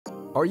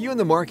Are you in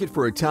the market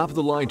for a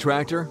top-of-the-line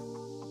tractor?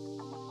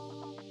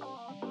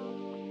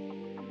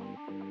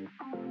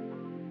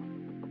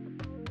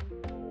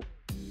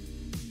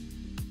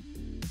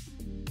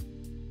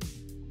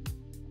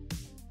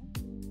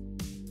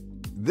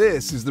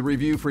 This is the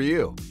review for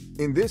you.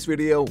 In this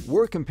video,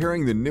 we're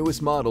comparing the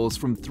newest models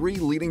from 3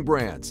 leading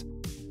brands.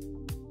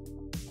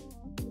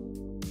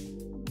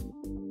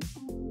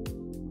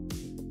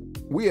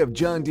 We have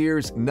John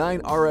Deere's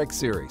 9RX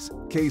series,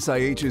 Case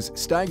IH's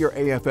Steiger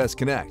AFS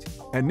Connect,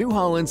 and New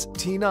Holland's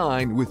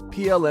T9 with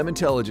PLM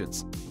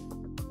Intelligence.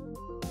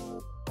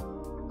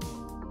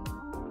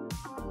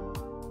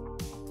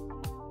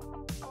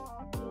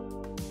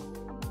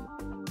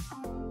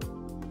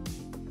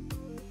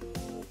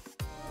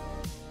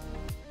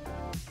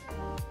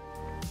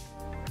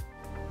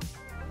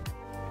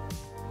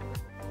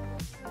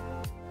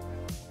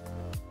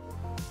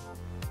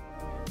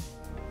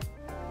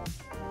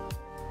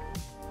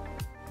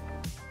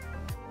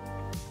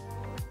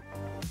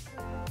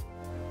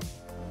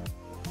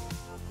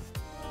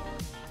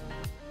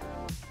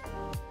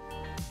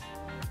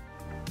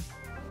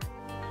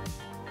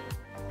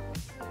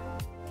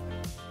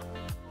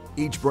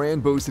 Each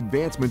brand boasts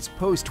advancements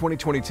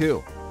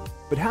post-2022.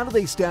 But how do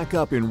they stack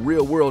up in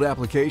real-world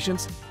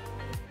applications?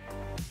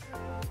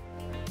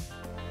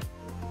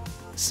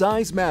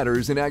 Size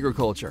matters in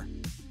agriculture.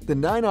 The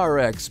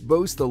 9RX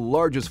boasts the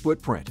largest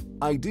footprint,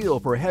 ideal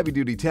for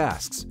heavy-duty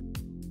tasks.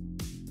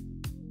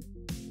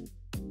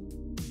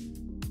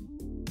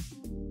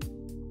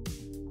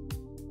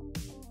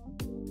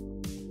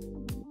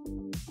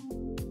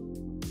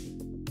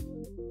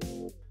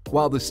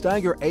 While the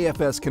Steiger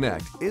AFS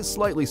Connect is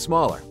slightly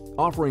smaller,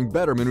 offering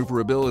better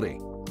maneuverability.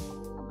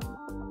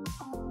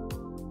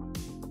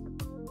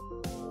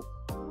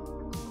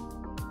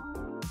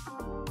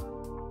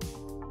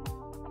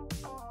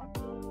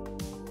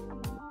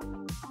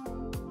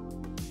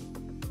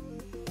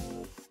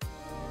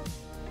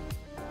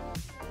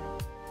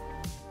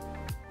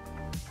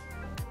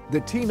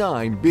 The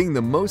T9, being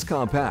the most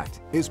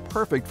compact, is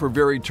perfect for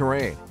varied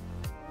terrain.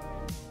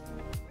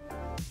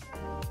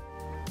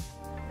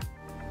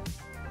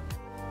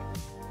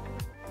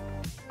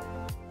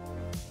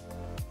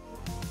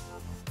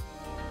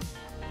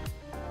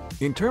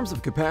 In terms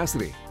of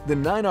capacity, the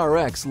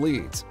 9RX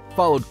leads,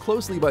 followed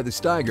closely by the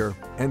Steiger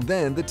and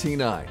then the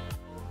T9.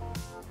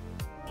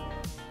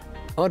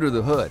 Under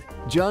the hood,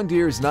 John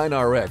Deere's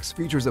 9RX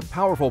features a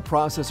powerful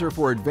processor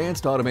for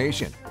advanced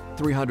automation,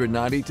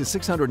 390 to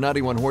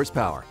 691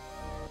 horsepower.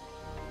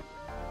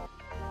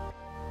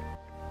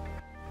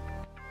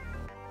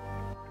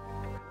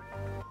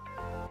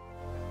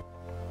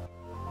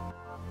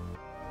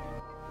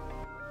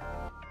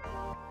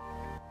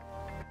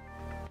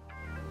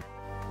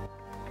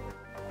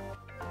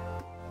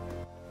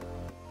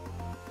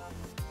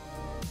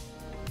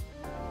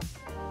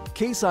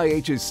 Case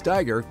IH's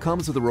Steiger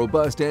comes with a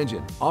robust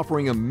engine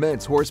offering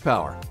immense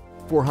horsepower,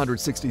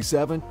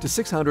 467 to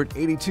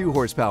 682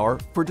 horsepower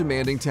for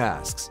demanding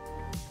tasks.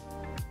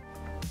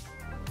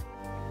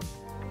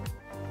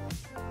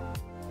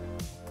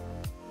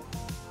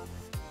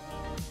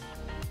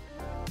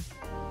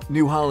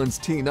 New Holland's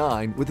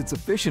T9, with its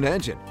efficient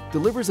engine,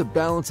 delivers a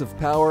balance of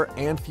power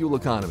and fuel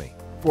economy,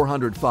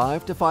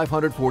 405 to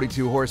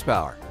 542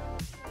 horsepower.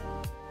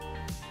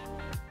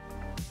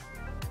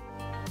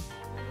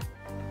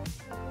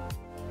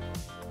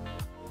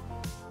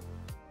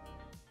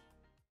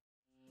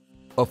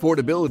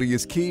 Affordability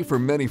is key for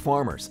many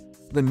farmers.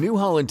 The New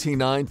Holland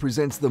T9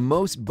 presents the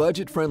most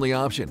budget-friendly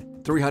option,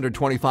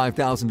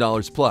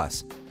 $325,000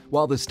 plus,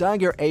 while the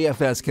Steiger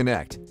AFS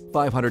Connect,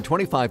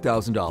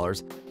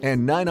 $525,000,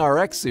 and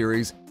 9RX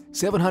series,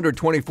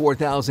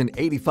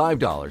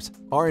 $724,085,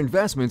 are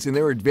investments in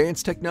their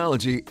advanced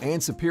technology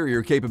and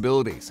superior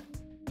capabilities.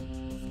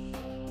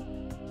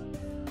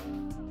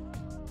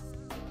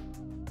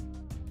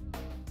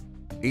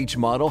 Each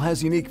model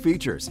has unique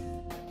features.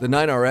 The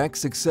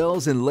 9RX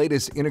excels in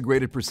latest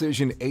integrated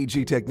precision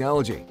AG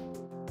technology.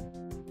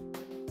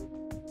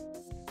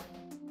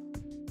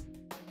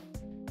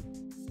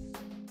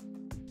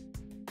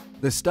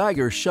 The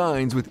Steiger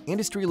shines with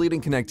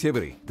industry-leading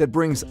connectivity that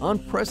brings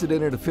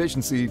unprecedented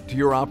efficiency to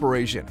your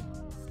operation.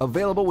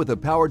 Available with a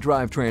power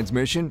drive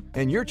transmission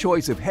and your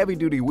choice of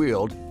heavy-duty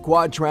wheeled,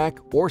 quad track,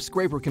 or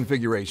scraper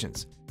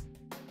configurations.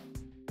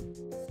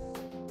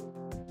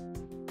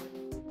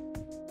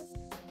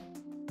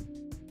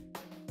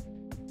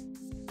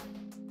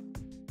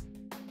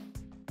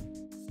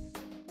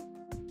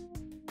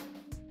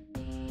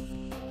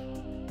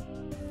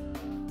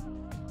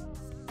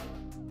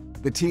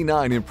 The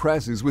T9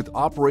 impresses with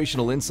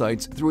operational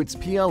insights through its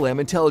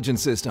PLM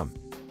Intelligence system.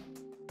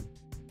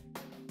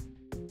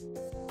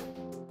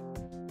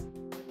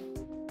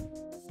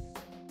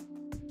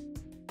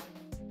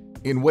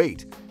 In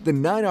weight, the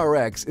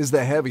 9RX is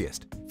the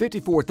heaviest,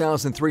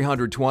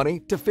 54,320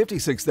 to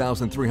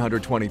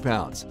 56,320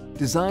 pounds,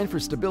 designed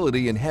for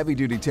stability in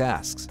heavy-duty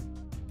tasks.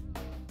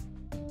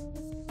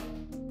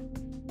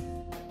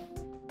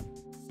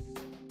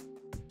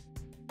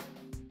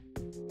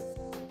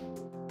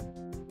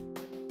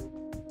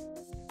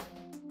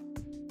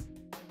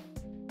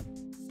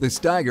 The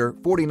Steiger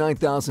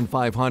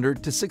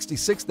 49,500 to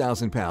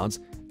 66,000 pounds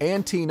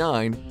and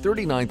T9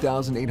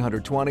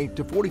 39,820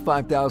 to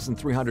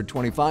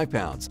 45,325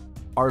 pounds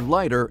are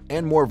lighter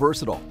and more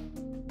versatile.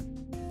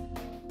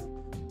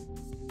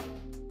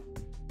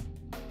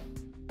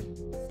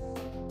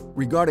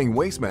 Regarding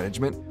waste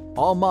management,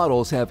 all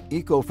models have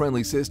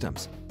eco-friendly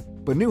systems,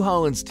 but New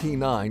Holland's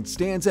T9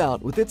 stands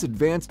out with its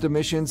advanced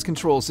emissions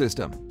control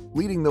system,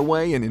 leading the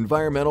way in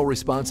environmental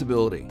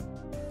responsibility.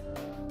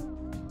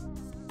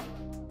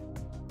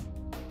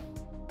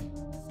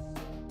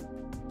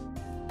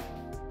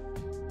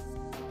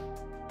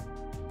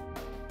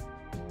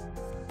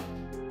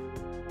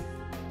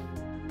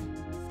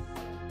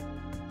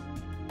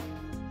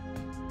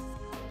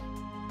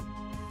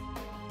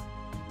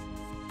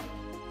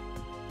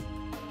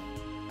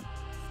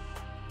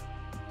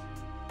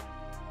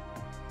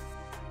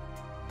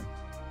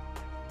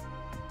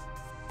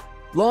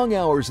 Long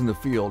hours in the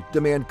field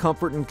demand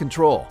comfort and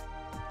control.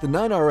 The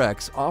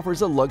 9RX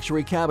offers a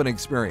luxury cabin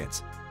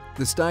experience.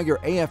 The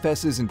Steiger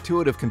AFS's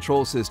intuitive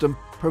control system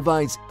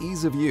provides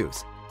ease of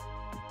use.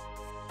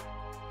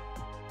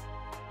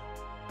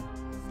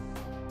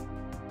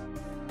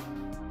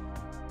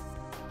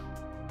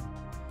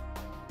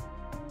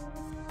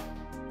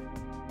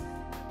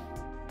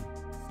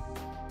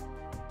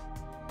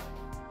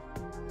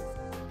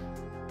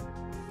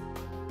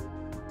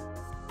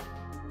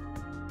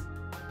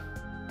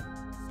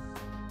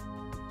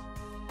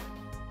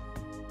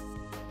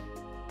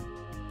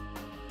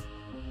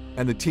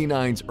 And the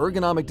T9's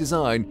ergonomic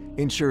design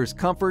ensures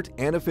comfort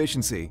and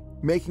efficiency,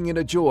 making it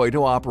a joy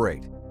to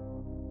operate.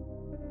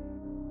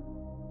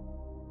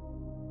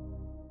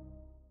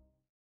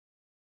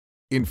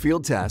 In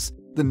field tests,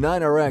 the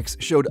 9RX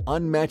showed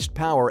unmatched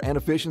power and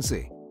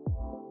efficiency.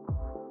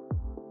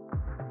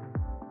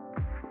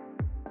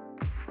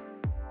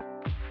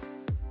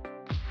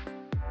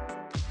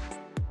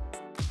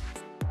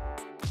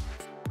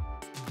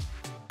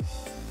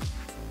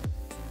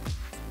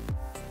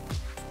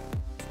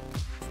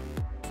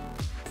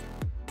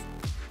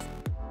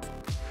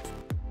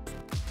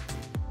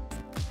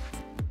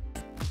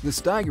 The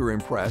Steiger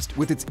impressed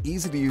with its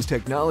easy-to-use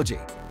technology.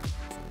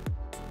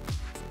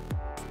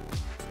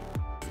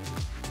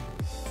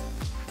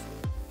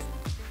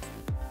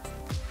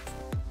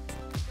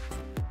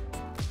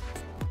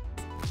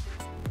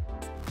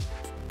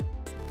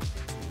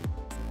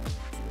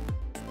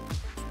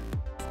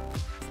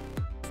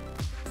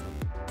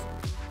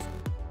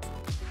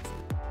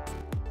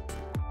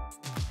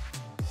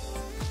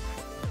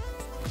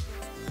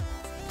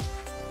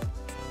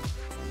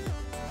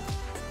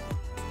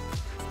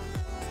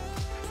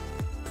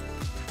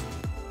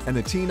 And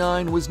the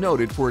T9 was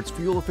noted for its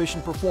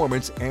fuel-efficient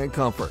performance and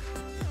comfort.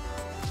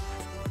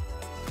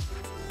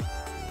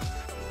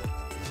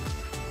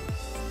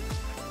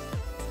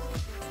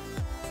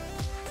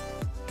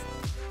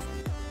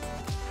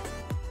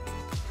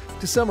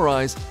 To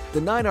summarize,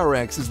 the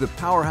 9RX is the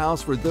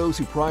powerhouse for those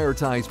who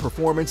prioritize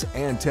performance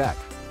and tech.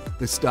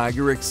 The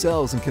Steiger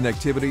excels in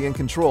connectivity and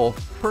control,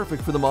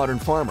 perfect for the modern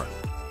farmer.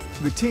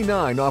 The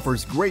T9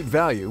 offers great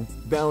value,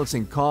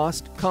 balancing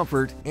cost,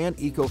 comfort, and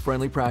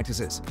eco-friendly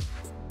practices.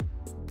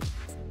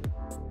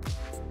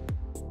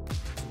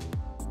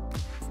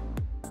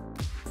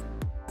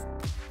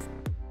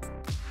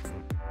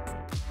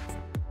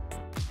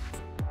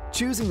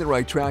 Choosing the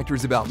right tractor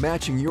is about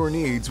matching your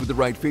needs with the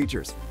right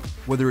features,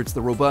 whether it's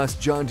the robust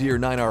John Deere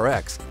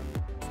 9RX,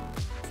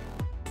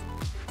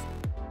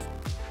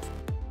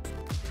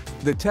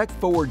 the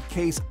tech-forward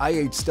Case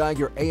IH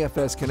Steiger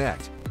AFS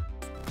Connect,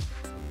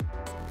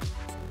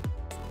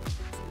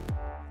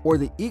 or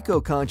the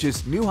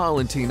eco-conscious New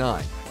Holland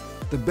T9.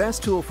 The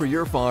best tool for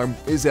your farm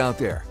is out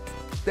there.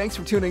 Thanks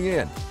for tuning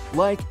in.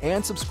 Like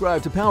and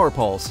subscribe to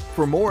PowerPulse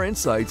for more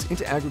insights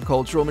into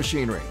agricultural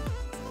machinery.